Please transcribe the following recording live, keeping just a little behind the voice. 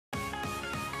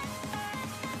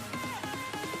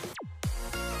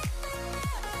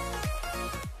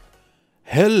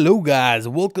Hello guys,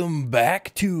 welcome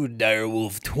back to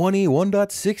Direwolf20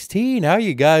 1.16. How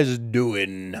you guys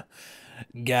doing?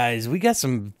 Guys, we got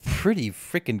some pretty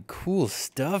freaking cool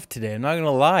stuff today. I'm not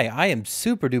gonna lie, I am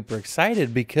super duper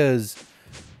excited because,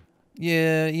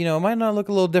 yeah, it might not look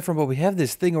a little different, but we have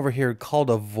this thing over here called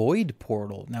a void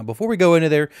portal. Now, before we go into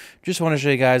there, just want to show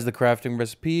you guys the crafting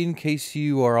recipe in case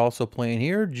you are also playing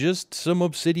here. Just some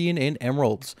obsidian and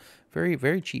emeralds. Very,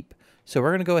 very cheap. So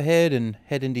we're going to go ahead and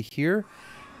head into here.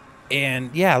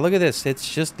 And yeah, look at this.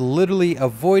 It's just literally a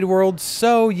void world.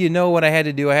 So you know what I had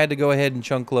to do. I had to go ahead and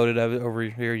chunk load it over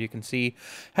here. You can see.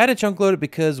 Had to chunk load it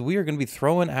because we are going to be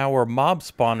throwing our mob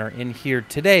spawner in here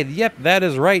today. Yep, that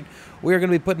is right. We are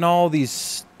going to be putting all these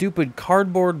stupid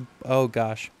cardboard... Oh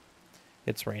gosh,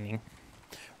 it's raining.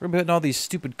 We're going to be putting all these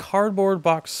stupid cardboard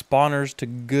box spawners to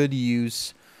good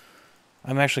use.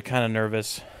 I'm actually kind of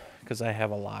nervous because I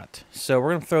have a lot. So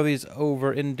we're going to throw these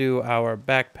over into our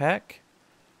backpack.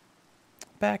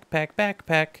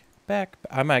 Backpack.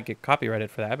 I might get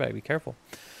copyrighted for that. I better be careful.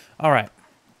 All right.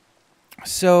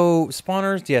 So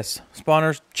spawners, yes.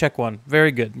 Spawners, check one.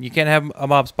 Very good. You can't have a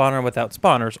mob spawner without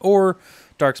spawners or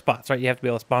dark spots, right? You have to be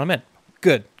able to spawn them in.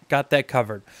 Good. Got that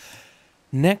covered.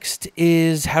 Next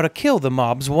is how to kill the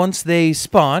mobs once they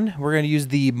spawn. We're going to use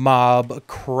the mob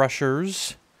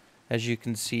crushers. As you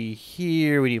can see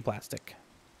here, we need plastic.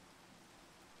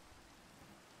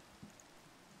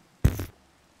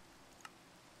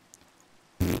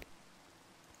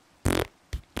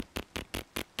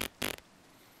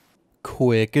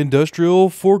 Quick industrial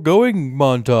foregoing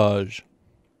montage.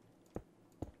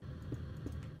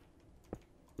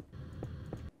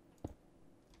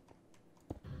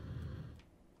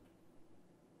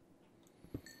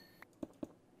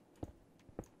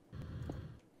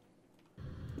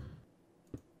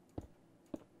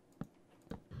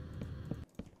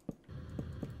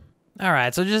 All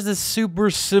right, so just this super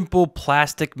simple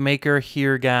plastic maker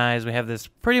here, guys. We have this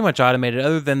pretty much automated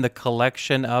other than the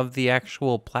collection of the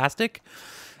actual plastic.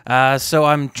 So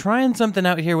I'm trying something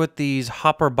out here with these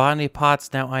hopper botany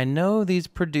pots. Now, I know these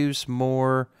produce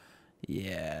more...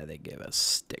 Yeah, they give us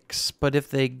sticks. But if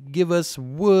they give us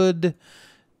wood,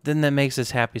 then that makes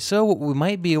us happy. So what we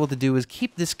might be able to do is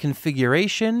keep this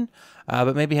configuration,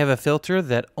 but maybe have a filter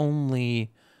that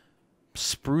only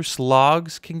spruce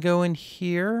logs can go in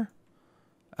here.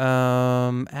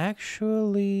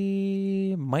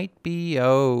 Actually might be,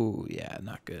 oh yeah,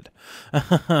 not good.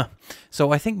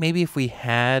 So I think maybe if we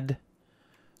had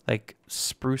like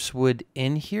spruce wood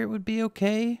in here, it would be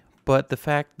okay. But the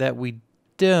fact that we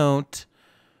don't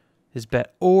is bad.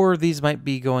 Or these might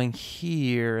be going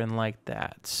here and like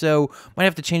that. So might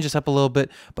have to change this up a little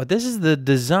bit, but this is the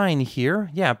design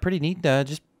here. Yeah, pretty neat.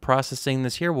 Just processing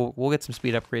this here. We'll get some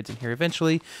speed upgrades in here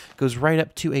eventually. Goes right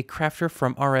up to a crafter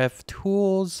from RF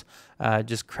Tools.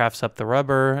 Just crafts up the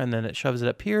rubber and then it shoves it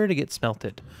up here to get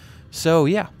smelted. So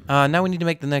yeah, now we need to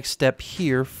make the next step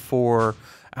here for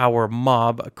our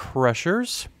mob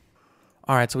crushers.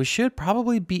 All right, so we should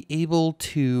probably be able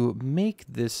to make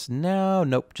this now.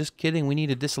 Nope, just kidding. We need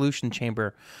a dissolution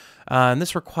chamber. And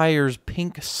this requires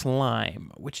pink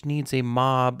slime, which needs a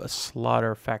mob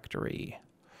slaughter factory.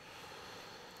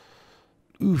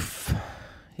 Oof.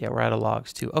 Yeah, we're out of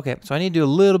logs too. Okay, so I need to do a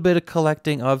little bit of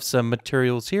collecting of some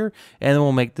materials here, and then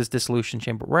we'll make this dissolution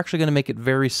chamber. We're actually going to make it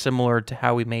very similar to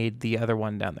how we made the other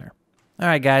one down there. All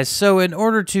right, guys, so in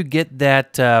order to get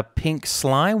that pink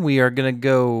slime, we are going to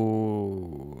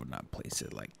go... Not place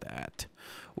it like that.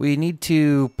 We need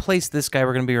to place this guy.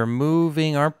 We're going to be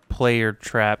removing our player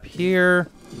trap here.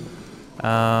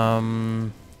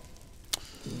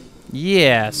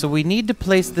 Yeah, so we need to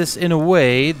place this in a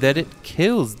way that it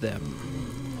kills them.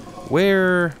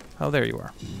 Where? Oh, there you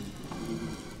are.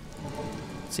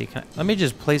 Let's see, let me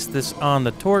just place this on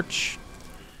the torch.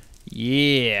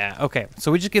 Yeah, okay.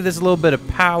 So we just give this a little bit of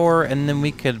power, and then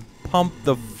we could pump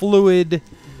the fluid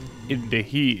into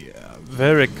here.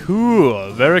 Very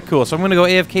cool, very cool. So I'm going to go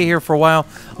AFK here for a while.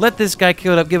 Let this guy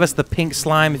kill it up, give us the pink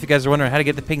slime. If you guys are wondering how to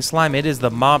get the pink slime, it is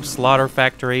the mob slaughter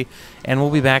factory, and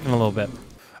we'll be back in a little bit.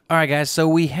 All right, guys, so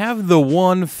we have the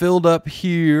one filled up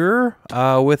here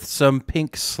with some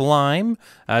pink slime.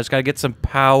 Just got to get some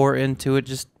power into it.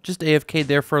 Just AFK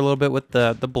there for a little bit with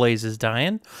the blazes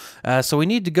dying. So we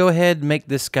need to go ahead and make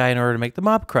this guy in order to make the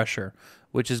mob crusher,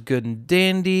 which is good and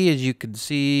dandy. As you can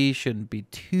see, shouldn't be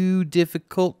too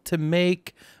difficult to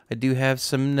make. I do have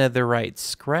some netherite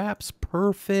scraps.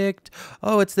 Perfect.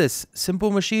 Oh, it's this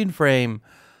simple machine frame.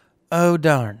 Oh,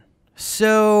 darn.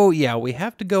 So, yeah, we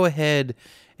have to go ahead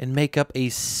and make up a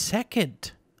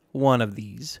second one of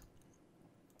these.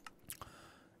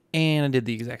 And I did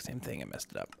the exact same thing. I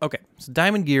messed it up. Okay, so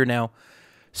diamond gear now.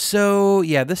 So,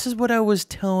 yeah, this is what I was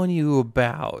telling you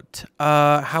about.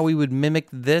 How we would mimic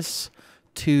this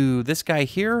to this guy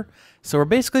here. So we're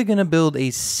basically going to build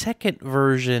a second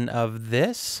version of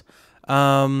this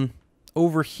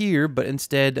over here, but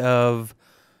instead of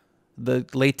the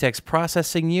latex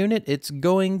processing unit, it's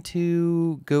going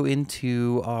to go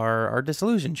into our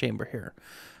dissolution chamber here.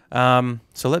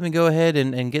 So let me go ahead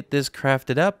and get this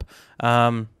crafted up.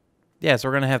 Yeah, so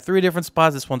we're going to have 3 different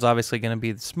spots. This one's obviously going to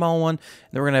be the small one. And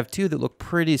then we're going to have 2 that look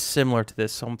pretty similar to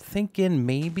this. So I'm thinking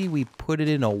maybe we put it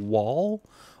in a wall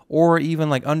or even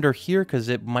like under here because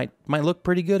it might look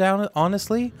pretty good,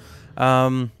 honestly.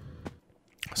 So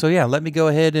yeah, let me go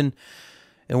ahead and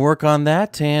work on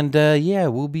that. And yeah,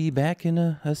 we'll be back in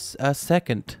a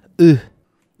second. Ugh.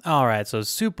 All right, so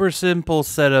super simple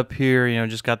setup here. You know,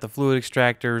 just got the fluid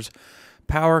extractors.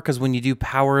 Power, because when you do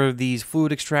power these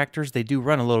fluid extractors, they do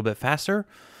run a little bit faster.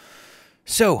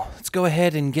 So let's go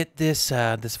ahead and get this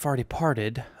this farty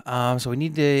parted. So we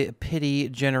need a pity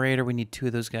generator. We need 2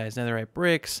 of those guys: netherite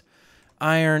bricks,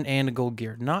 iron, and a gold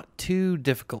gear. Not too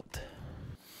difficult.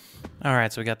 All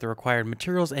right, so we got the required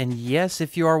materials, and yes,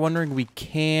 if you are wondering, we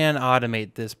can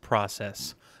automate this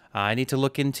process. I need to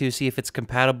look into see if it's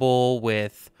compatible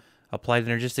with Applied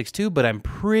Energistics 2, but I'm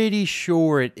pretty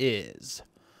sure it is.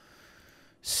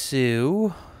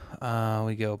 So,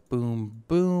 we go boom,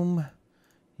 boom,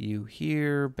 you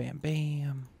here, bam,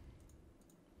 bam,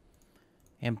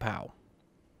 and pow.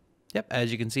 Yep,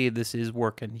 as you can see, this is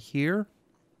working here.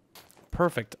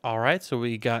 Perfect. All right, so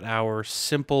we got our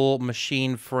simple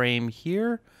machine frame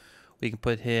here. We can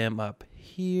put him up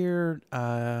here.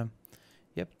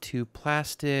 Yep, 2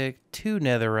 plastic, 2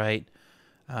 netherite.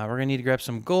 We're going to need to grab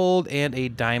some gold and a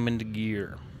diamond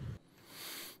gear.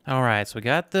 All right, so we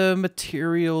got the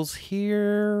materials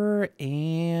here,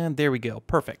 and there we go.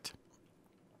 Perfect.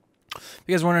 If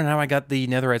you guys are wondering how I got the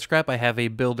netherite scrap, I have a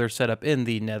builder set up in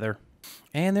the nether.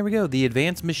 And there we go. The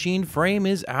advanced machine frame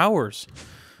is ours.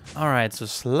 All right, so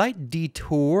slight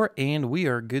detour, and we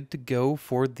are good to go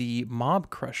for the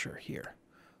mob crusher here.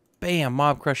 Bam,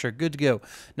 mob crusher, good to go.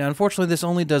 Now, unfortunately, this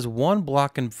only does 1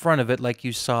 block in front of it like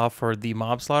you saw for the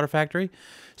mob slaughter factory.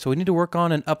 So we need to work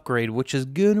on an upgrade, which is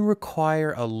going to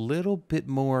require a little bit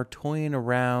more toying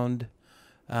around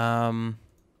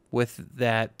with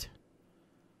that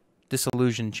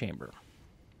dissolution chamber.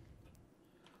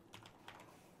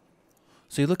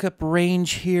 So you look up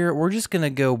range here. We're just going to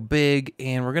go big,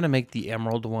 and we're going to make the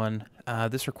emerald one.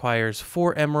 This requires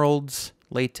 4 emeralds,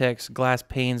 latex, glass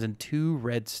panes, and 2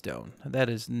 redstone. That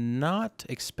is not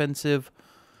expensive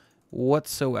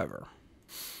whatsoever.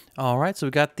 All right, so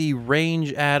we got the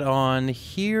range add-on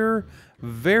here.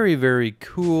 Very, very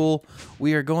cool.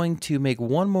 We are going to make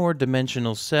 1 more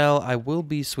dimensional cell. I will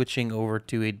be switching over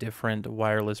to a different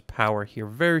wireless power here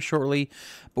very shortly,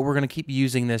 but we're going to keep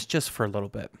using this just for a little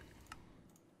bit.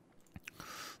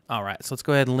 All right, so let's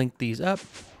go ahead and link these up.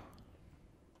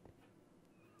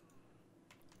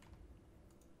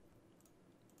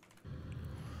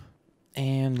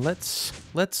 And let's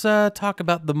talk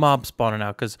about the mob spawner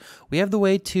now, because we have the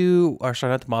way to, or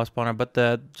sorry, not the mob spawner,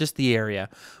 but just the area.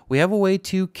 We have a way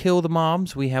to kill the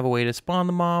mobs. We have a way to spawn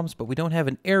the mobs, but we don't have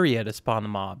an area to spawn the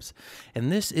mobs.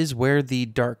 And this is where the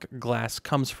dark glass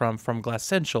comes from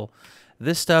Glassential.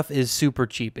 This stuff is super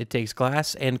cheap. It takes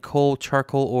glass and coal,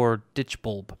 charcoal, or ditch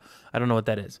bulb. I don't know what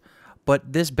that is.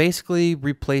 But this basically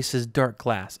replaces dark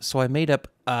glass. So I made up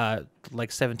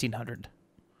like 1,700.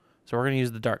 So we're going to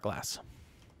use the dark glass.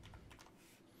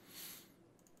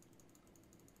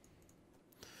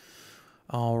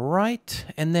 All right.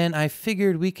 And then I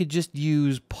figured we could just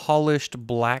use polished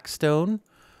blackstone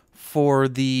for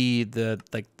the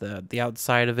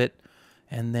outside of it.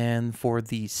 And then for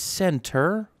the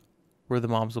center, where the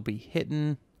mobs will be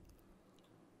hidden,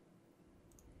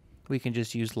 we can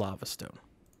just use lava stone.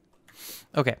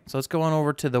 Okay, so let's go on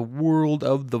over to the world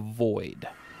of the void.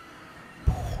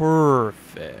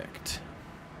 Perfect.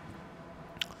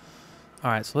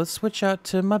 All right, so let's switch out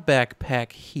to my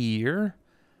backpack here.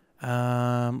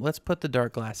 Let's put the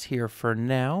dark glass here for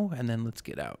now, and then let's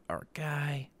get out our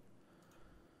guy.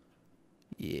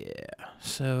 Yeah,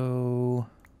 so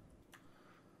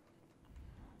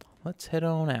let's head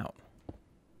on out.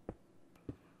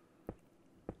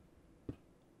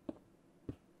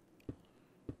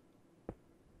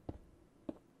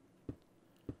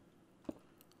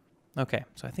 Okay,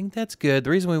 so I think that's good. The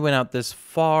reason we went out this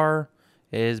far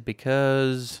is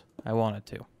because I wanted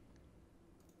to.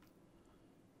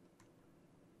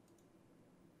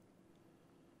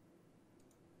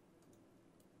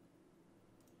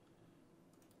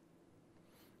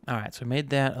 All right, so I made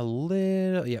that a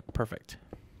little, yep, perfect.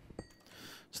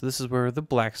 So this is where the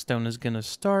blackstone is going to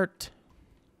start.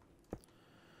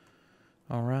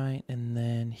 All right, and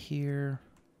then here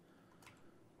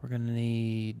we're going to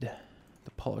need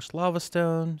the polished lava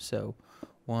stone. So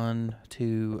 1,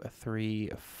 2,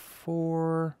 3,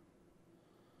 4.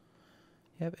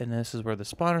 Yep, and this is where the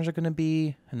spawners are going to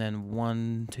be. And then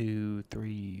 1, 2,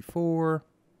 3, 4.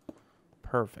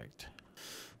 Perfect.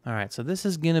 All right, so this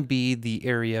is going to be the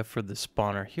area for the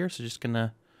spawner here. So just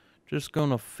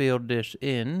gonna fill this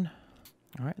in.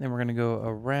 All right, then we're gonna go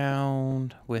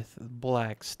around with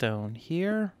black stone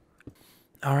here.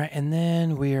 All right, and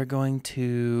then we are going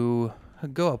to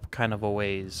go up kind of a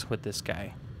ways with this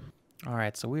guy. All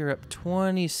right, so we are up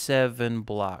 27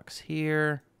 blocks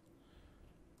here.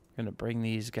 We're gonna bring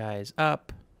these guys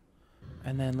up,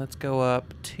 and then let's go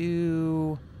up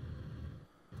to,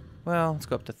 well, let's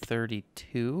go up to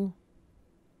 32.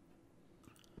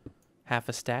 Half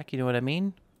a stack, you know what I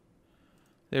mean?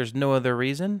 There's no other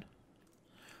reason.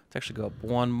 Let's actually go up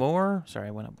one more. Sorry,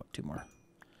 I went up 2 more.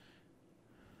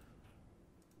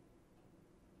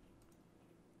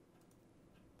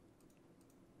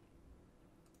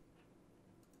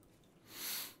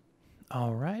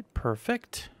 All right,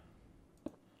 perfect.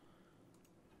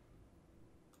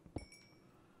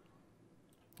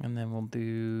 And then we'll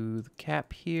do the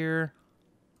cap here.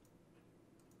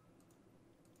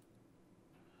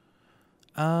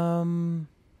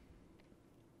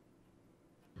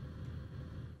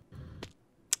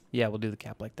 Yeah, we'll do the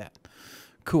cap like that.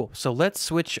 Cool. So let's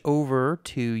switch over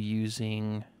to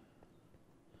using,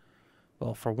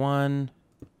 well, for one,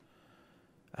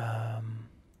 the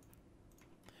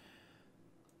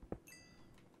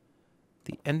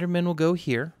Endermen will go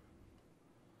here,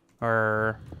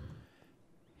 or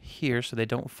here, so they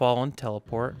don't fall and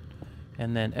teleport.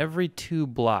 And then every 2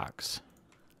 blocks,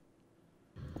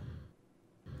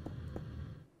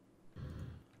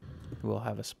 we'll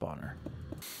have a spawner.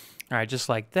 All right, just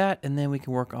like that, and then we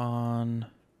can work on,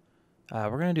 we're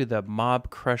going to do the mob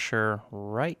crusher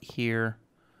right here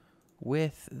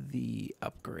with the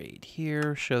upgrade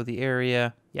here, show the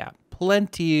area. Yeah,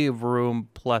 plenty of room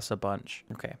plus a bunch.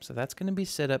 Okay, so that's going to be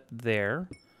set up there.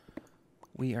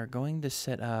 We are going to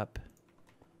set up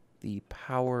the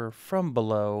power from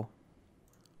below.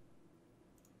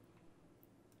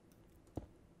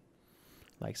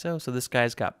 Like so. So this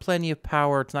guy's got plenty of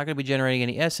power. It's not going to be generating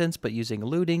any essence, but using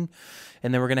looting.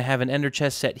 And then we're going to have an ender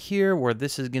chest set here where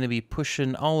this is going to be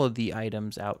pushing all of the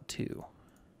items out too.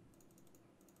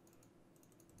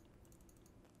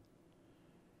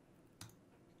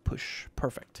 Push.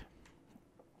 Perfect.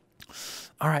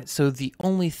 All right, so the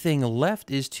only thing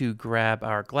left is to grab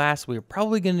our glass. We're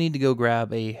probably going to need to go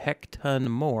grab a heck ton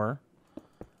more.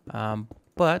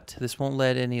 But this won't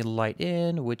let any light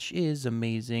in, which is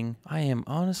amazing. I am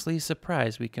honestly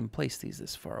surprised we can place these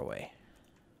this far away.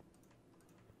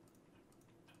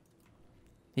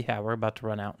 Yeah, we're about to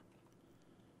run out.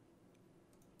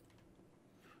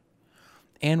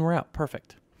 And we're out.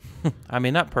 Perfect. I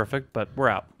mean, not perfect, but we're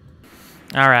out.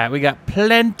 All right, we got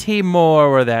plenty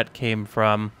more where that came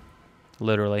from.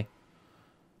 Literally.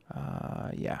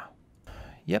 Yeah.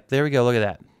 Yep, there we go. Look at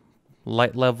that.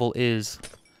 Light level is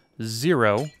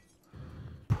 0.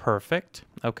 Perfect.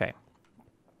 Okay.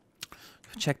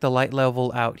 Check the light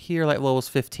level out here. Light level is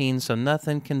 15, so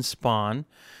nothing can spawn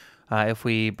if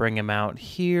we bring him out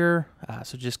here.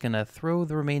 So just going to throw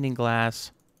the remaining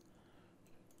glass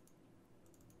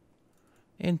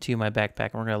into my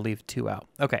backpack, and we're going to leave 2 out.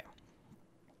 Okay.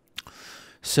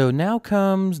 So now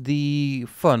comes the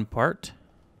fun part.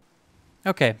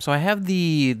 Okay, so I have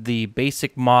the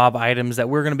basic mob items that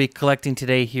we're going to be collecting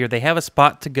today here. They have a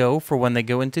spot to go for when they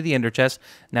go into the ender chest.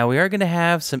 Now we are going to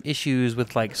have some issues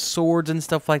with like swords and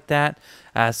stuff like that.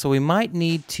 So we might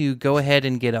need to go ahead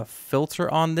and get a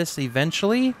filter on this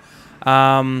eventually.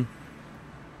 But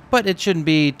it shouldn't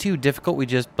be too difficult. We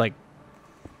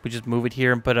just move it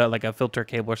here and put like a filter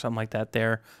cable or something like that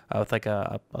there with like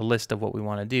a list of what we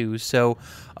want to do. So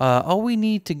all we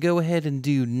need to go ahead and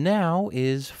do now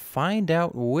is find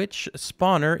out which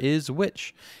spawner is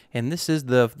which. And this is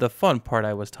the fun part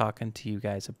I was talking to you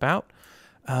guys about.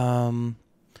 So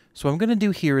what I'm going to do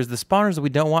here is the spawners that we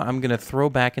don't want, I'm going to throw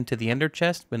back into the ender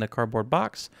chest in a cardboard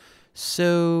box.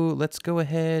 So let's go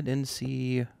ahead and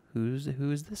see who's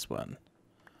this one.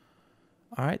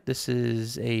 All right, this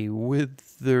is a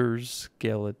wither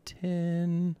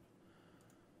skeleton.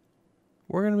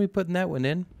 We're going to be putting that one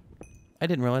in. I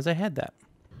didn't realize I had that.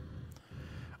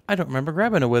 I don't remember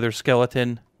grabbing a wither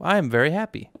skeleton. I am very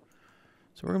happy.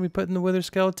 So we're going to be putting the wither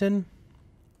skeleton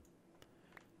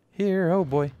here. Oh,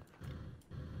 boy.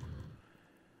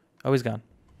 Oh, he's gone.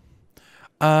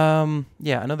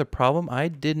 Yeah, another problem. I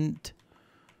didn't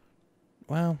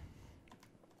Well,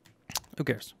 who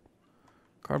cares?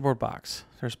 Cardboard box.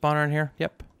 Is there a spawner in here?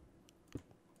 Yep.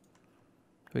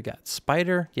 We got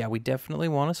spider. Yeah, we definitely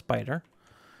want a spider.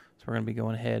 So we're going to be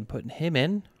going ahead and putting him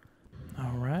in.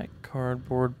 All right,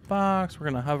 cardboard box. We're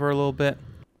going to hover a little bit.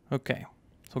 Okay,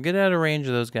 so we'll get out of range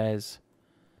of those guys.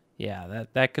 Yeah,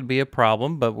 that could be a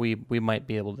problem, but we might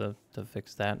be able to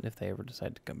fix that if they ever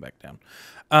decide to come back down.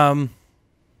 All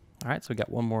right, so we got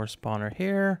one more spawner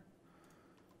here.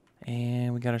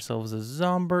 And we got ourselves a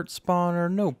Zombert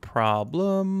spawner, no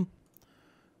problem.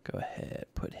 Go ahead,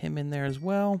 put him in there as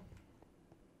well.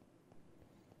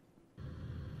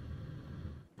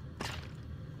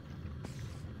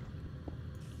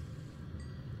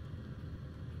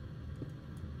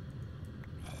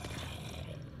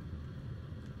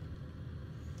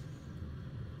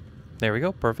 There we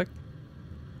go, perfect.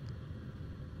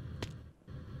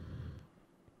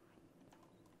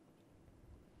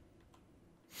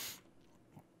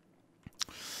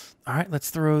 All right, let's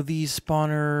throw these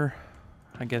spawner,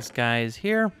 I guess, guys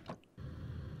here.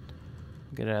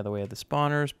 Get it out of the way of the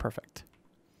spawners, perfect.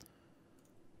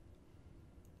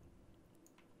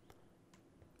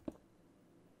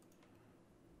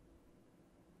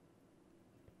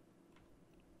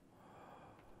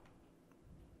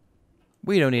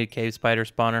 We don't need a cave spider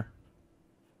spawner.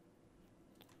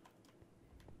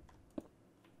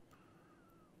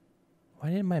 Why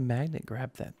didn't my magnet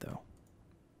grab that, though?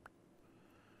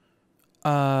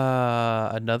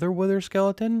 Another wither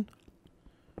skeleton?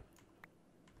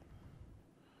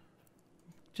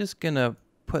 Just gonna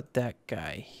put that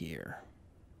guy here.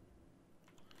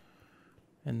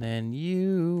 And then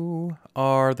you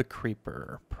are the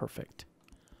creeper. Perfect.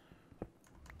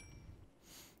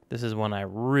 This is one I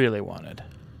really wanted.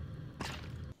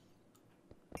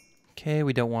 Okay,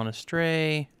 we don't want to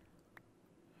stray.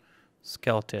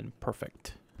 Skeleton,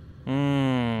 perfect.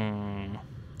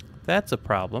 That's a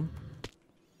problem.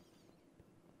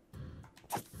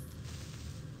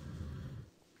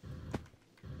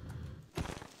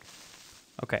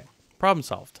 Okay, problem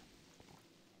solved.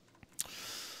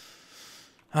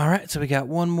 All right, so we got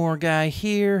one more guy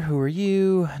here. Who are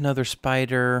you? Another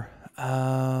spider.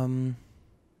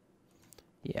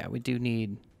 Yeah, we do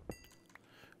need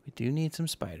some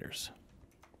spiders.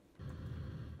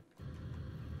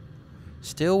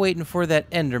 Still waiting for that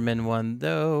Enderman one,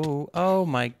 though. Oh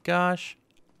my gosh.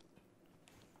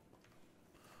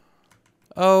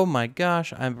 Oh my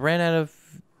gosh, I ran out of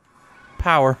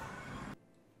power.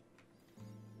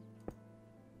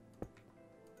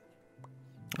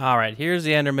 All right, here's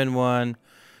the Enderman one,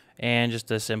 and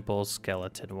just a simple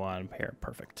skeleton one here.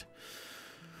 Perfect.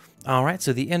 All right,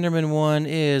 so the Enderman one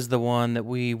is the one that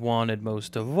we wanted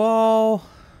most of all.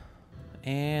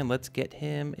 And let's get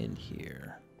him in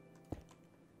here.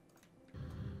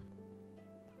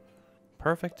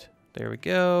 Perfect. There we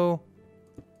go.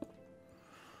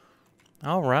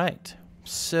 All right.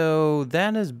 So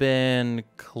that has been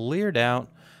cleared out.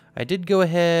 I did go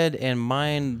ahead and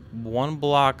mine one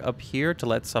block up here to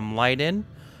let some light in.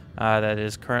 That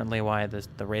is currently why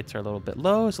the rates are a little bit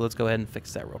low. So let's go ahead and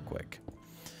fix that real quick.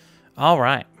 All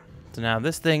right. So now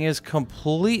this thing is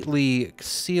completely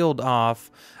sealed off.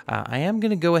 I am going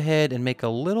to go ahead and make a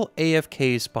little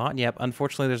AFK spot. Yep,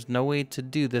 unfortunately, there's no way to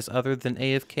do this other than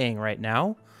AFKing right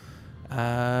now.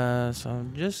 So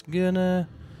I'm just going to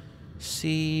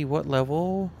see what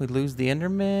level we lose the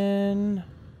Enderman.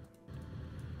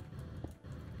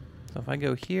 So if I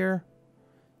go here,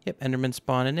 yep, Enderman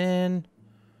spawning in.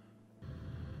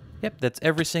 Yep, that's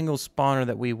every single spawner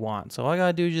that we want. So all I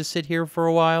gotta do is just sit here for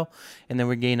a while, and then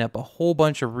we gain up a whole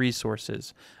bunch of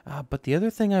resources. But the other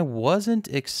thing I wasn't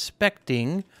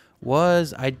expecting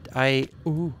was I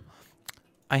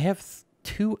have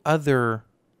two other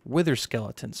wither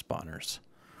skeleton spawners.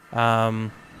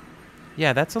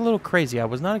 Yeah, that's a little crazy. I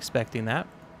was not expecting that.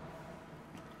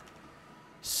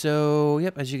 So,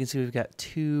 yep, as you can see, we've got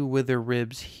two wither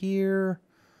ribs here.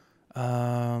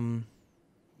 Yeah,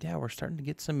 we're starting to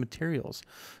get some materials.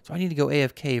 So I need to go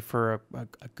AFK for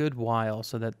a good while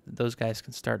so that those guys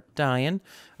can start dying.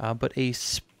 But a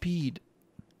speed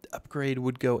upgrade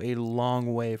would go a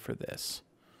long way for this.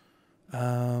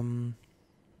 Yeah,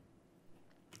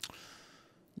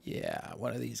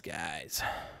 one of these guys.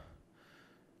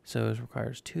 So it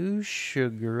requires 2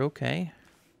 sugar. Okay.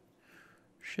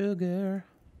 Sugar.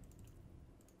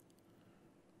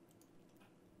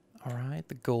 All right,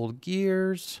 the gold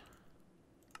gears.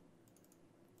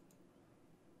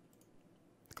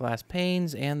 Glass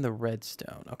panes and the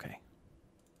redstone. Okay.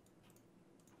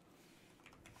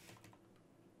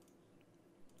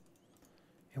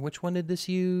 And which one did this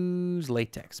use?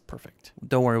 Latex. Perfect.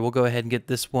 Don't worry, we'll go ahead and get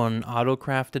this one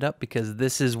auto-crafted up because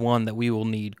this is one that we will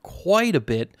need quite a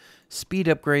bit. Speed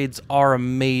upgrades are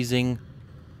amazing,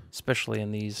 especially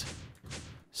in these.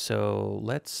 So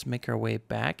let's make our way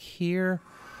back here.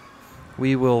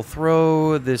 We will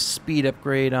throw this speed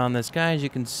upgrade on this guy, as you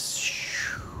can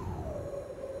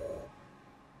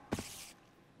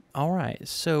all right,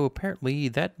 so apparently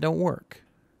that don't work.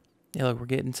 Yeah, look,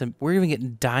 we're even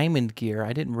getting diamond gear.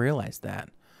 I didn't realize that.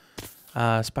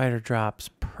 Spider drops,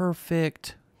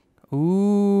 perfect.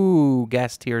 Ooh,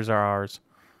 gas tiers are ours.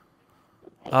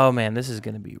 Oh man, this is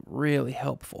going to be really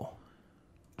helpful.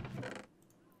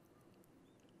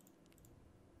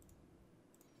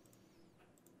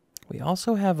 We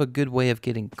also have a good way of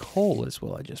getting coal as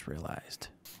well, I just realized.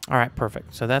 All right,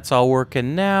 perfect. So that's all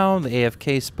working now. The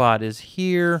AFK spot is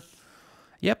here.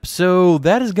 Yep, so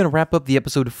that is going to wrap up the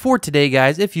episode for today,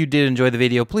 guys. If you did enjoy the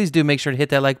video, please do make sure to hit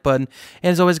that like button.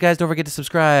 And as always, guys, don't forget to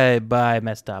subscribe. I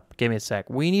messed up. Give me a sec.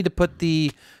 We need to put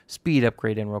the speed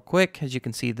upgrade in real quick. As you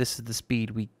can see, this is the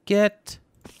speed we get.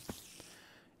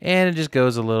 And it just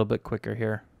goes a little bit quicker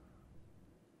here.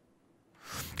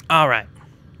 All right.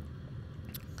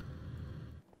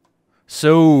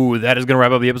 So that is going to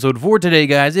wrap up the episode for today,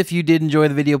 guys. If you did enjoy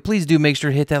the video, please do make sure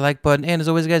to hit that like button. And as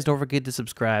always, guys, don't forget to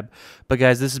subscribe. But,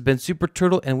 guys, this has been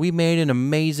Superturtle, and we made an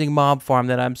amazing mob farm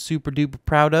that I'm super duper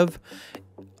proud of.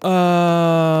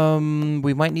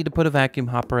 We might need to put a vacuum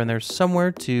hopper in there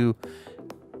somewhere to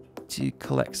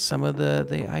collect some of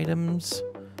the items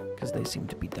because they seem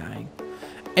to be dying.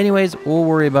 Anyways, we'll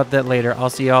worry about that later. I'll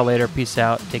see y'all later. Peace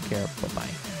out. Take care.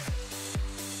 Bye-bye.